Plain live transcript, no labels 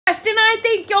Preston, I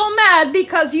think you're mad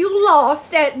because you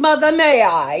lost at Mother May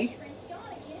I.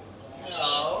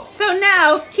 No. So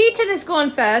now, Keaton is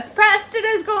going first, Preston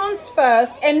is going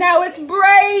first, and now it's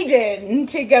Brayden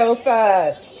to go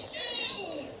first.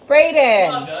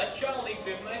 Brayden. Mother, Charlie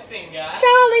bit my finger.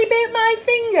 Charlie bit my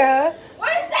finger.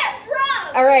 Where is that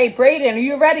from? All right, Brayden, are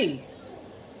you ready?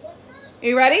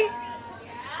 You ready? Yeah.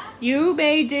 You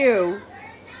may do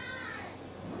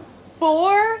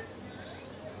 4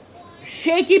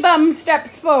 shaky bum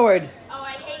steps forward. Oh,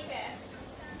 I hate this.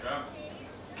 Jump.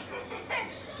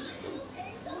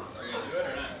 Are you gonna do it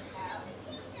or not?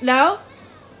 No?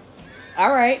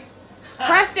 All right.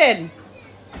 Preston,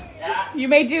 Yeah. you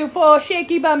may do 4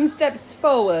 shaky bum steps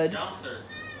forward. Jumps or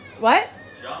What?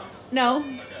 jumps? No.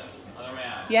 Okay. Other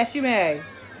man. Yes, you may.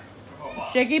 Oh,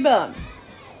 Shaky bum.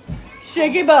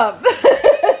 Shaky bum.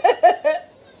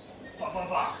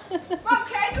 Mom,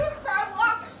 can I do a crab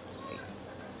walk?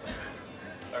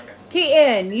 Okay.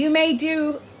 Keaton, you may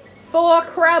do 4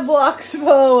 crab walks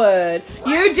forward.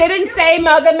 You didn't say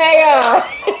Mother Mayor.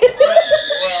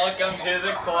 Welcome to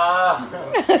the club.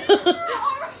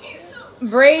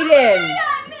 Brayden,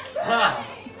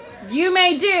 you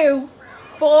may do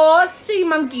 4 sea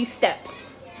monkey steps.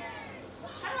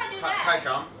 How do I do Hi, that?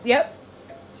 Sean. Yep.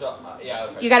 So, yeah, I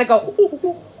was right. You gotta go.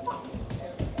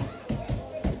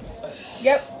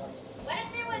 Yep. What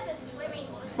if there was a swimming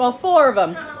one? Well, 4 of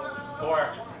them. 4.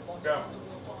 Go.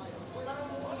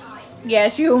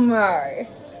 Yes, you may.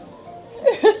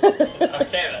 Okay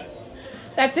then.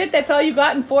 That's it? That's all you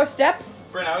got in 4 steps?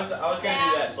 Brent, I was gonna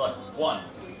do that. So like 1,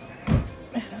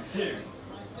 2,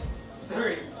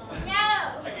 3. No.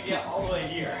 I could get all the way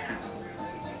here.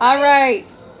 All right.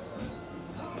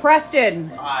 Preston,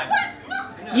 5.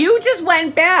 you just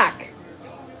went back,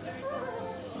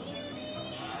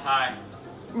 Hi.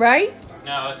 right?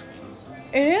 No, it's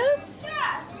It is?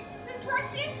 Yeah. The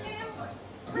person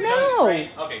No.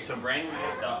 Okay, so Brain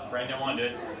messed up. Brain didn't want to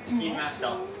do it. He messed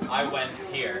up. I went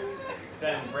here.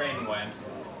 Then Brain went.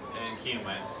 And Keen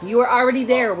went. You were already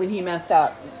there when he messed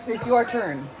up. It's your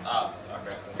turn. Oh,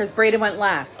 okay. Because Brayden went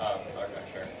last. Oh, okay,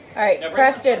 sure. All right, No, Brayden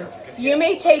Preston, went first, 'cause you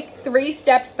may take 3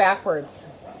 steps backwards.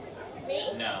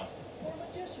 Me? No.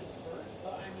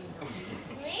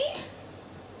 Me?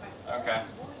 Okay.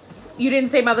 You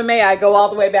didn't say Mother May I go all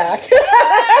the way back.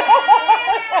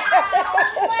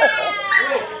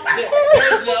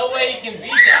 There's no way you can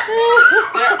beat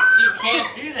that. You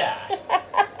can't do that.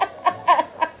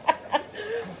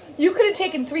 You could have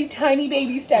taken 3 tiny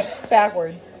baby steps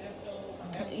backwards.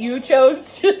 You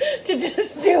chose to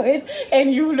just do it,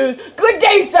 and you lose. Good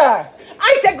day, sir!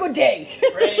 I said good day!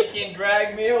 Brain can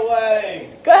drag me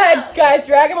away. Go ahead, guys,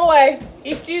 drag him away.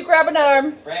 Each of you grab an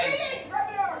arm. Brain.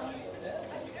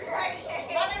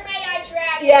 Mother, may I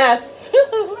drag him? Yes.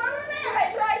 Mother, may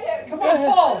I drag him? Come on,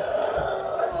 Paul.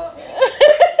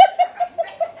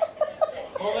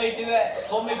 Pull me to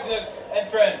the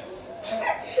entrance. I'm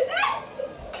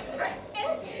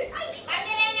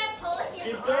gonna end up pulling your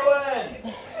Keep arms. going.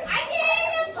 I can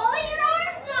end up pulling your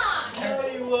arms off. No,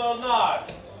 you will not.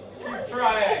 Keep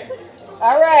trying.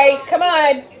 All right, come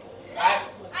on.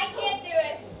 I can't do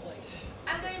it.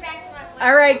 I'm going back to my place.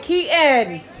 All right,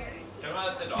 Keaton. Come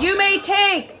out the door. You may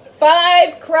take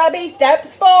 5 crabby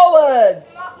steps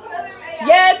forwards. Mother, may I?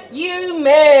 Yes, you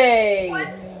may. 1,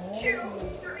 2,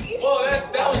 3. Whoa,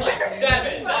 that was like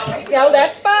 7. That was, No,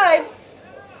 that's 5.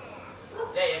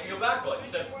 yeah, you have to go backward. You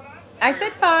said. I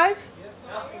said 5.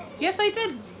 No. Yes, I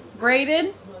did.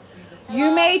 Brayden,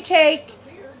 you may take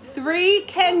 3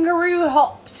 kangaroo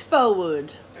hops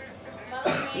forward.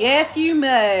 Mother, may Yes, you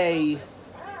may.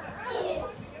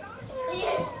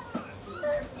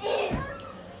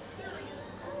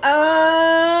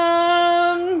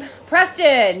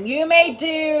 Preston, you may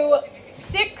do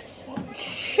 6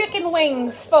 chicken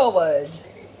wings forward.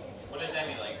 What does that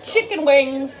mean? Like Chicken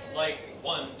wings. Like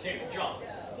 1, 2, jump.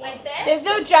 Like this? There's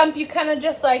no jump. You kind of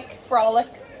just like frolic.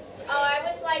 Oh, I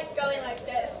was like going like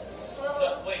this.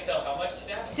 So, wait, so how much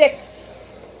steps? 6.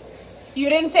 You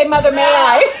didn't say Mother May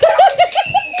I.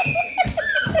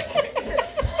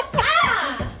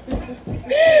 Ah!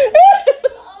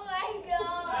 Oh my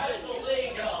god. That's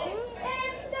illegal.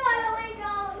 It's not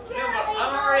illegal. Yeah, but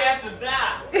I'm already at the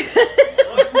back.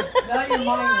 Now you're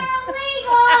minus.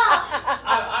 illegal.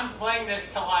 I'm playing this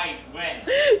till I win.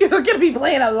 You're going to be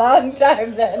playing a long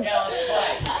time then. Yeah,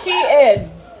 let's play.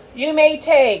 Keaton, you may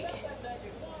take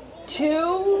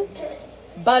 2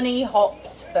 bunny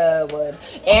hops forward.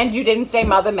 And you didn't say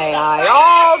Mother May I.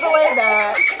 All the way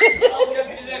back.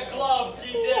 Welcome to the club,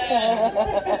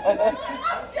 Keaton.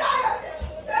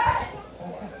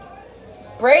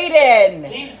 Brayden,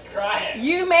 Keaton's crying.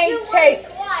 you may You won take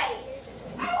twice.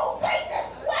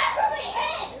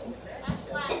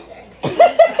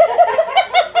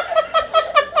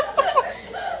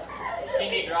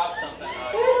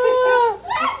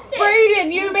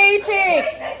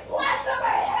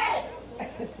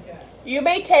 You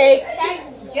may take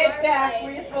Get back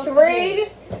where you're supposed to 3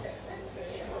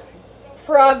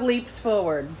 frog leaps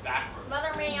forward. Backwards. Mother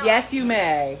may I? Yes, you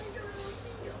may.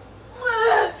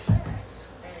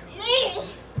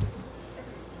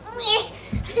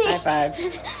 High five.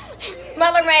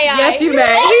 Mother may I? Yes, you may.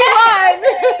 He won.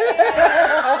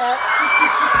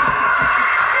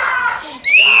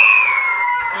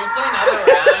 Can we play another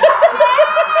round?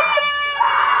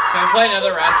 Can we play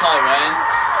another round till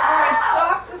I Alright,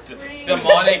 stop the screen. win?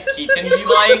 Demonic Keaton be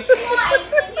like?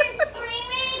 Why?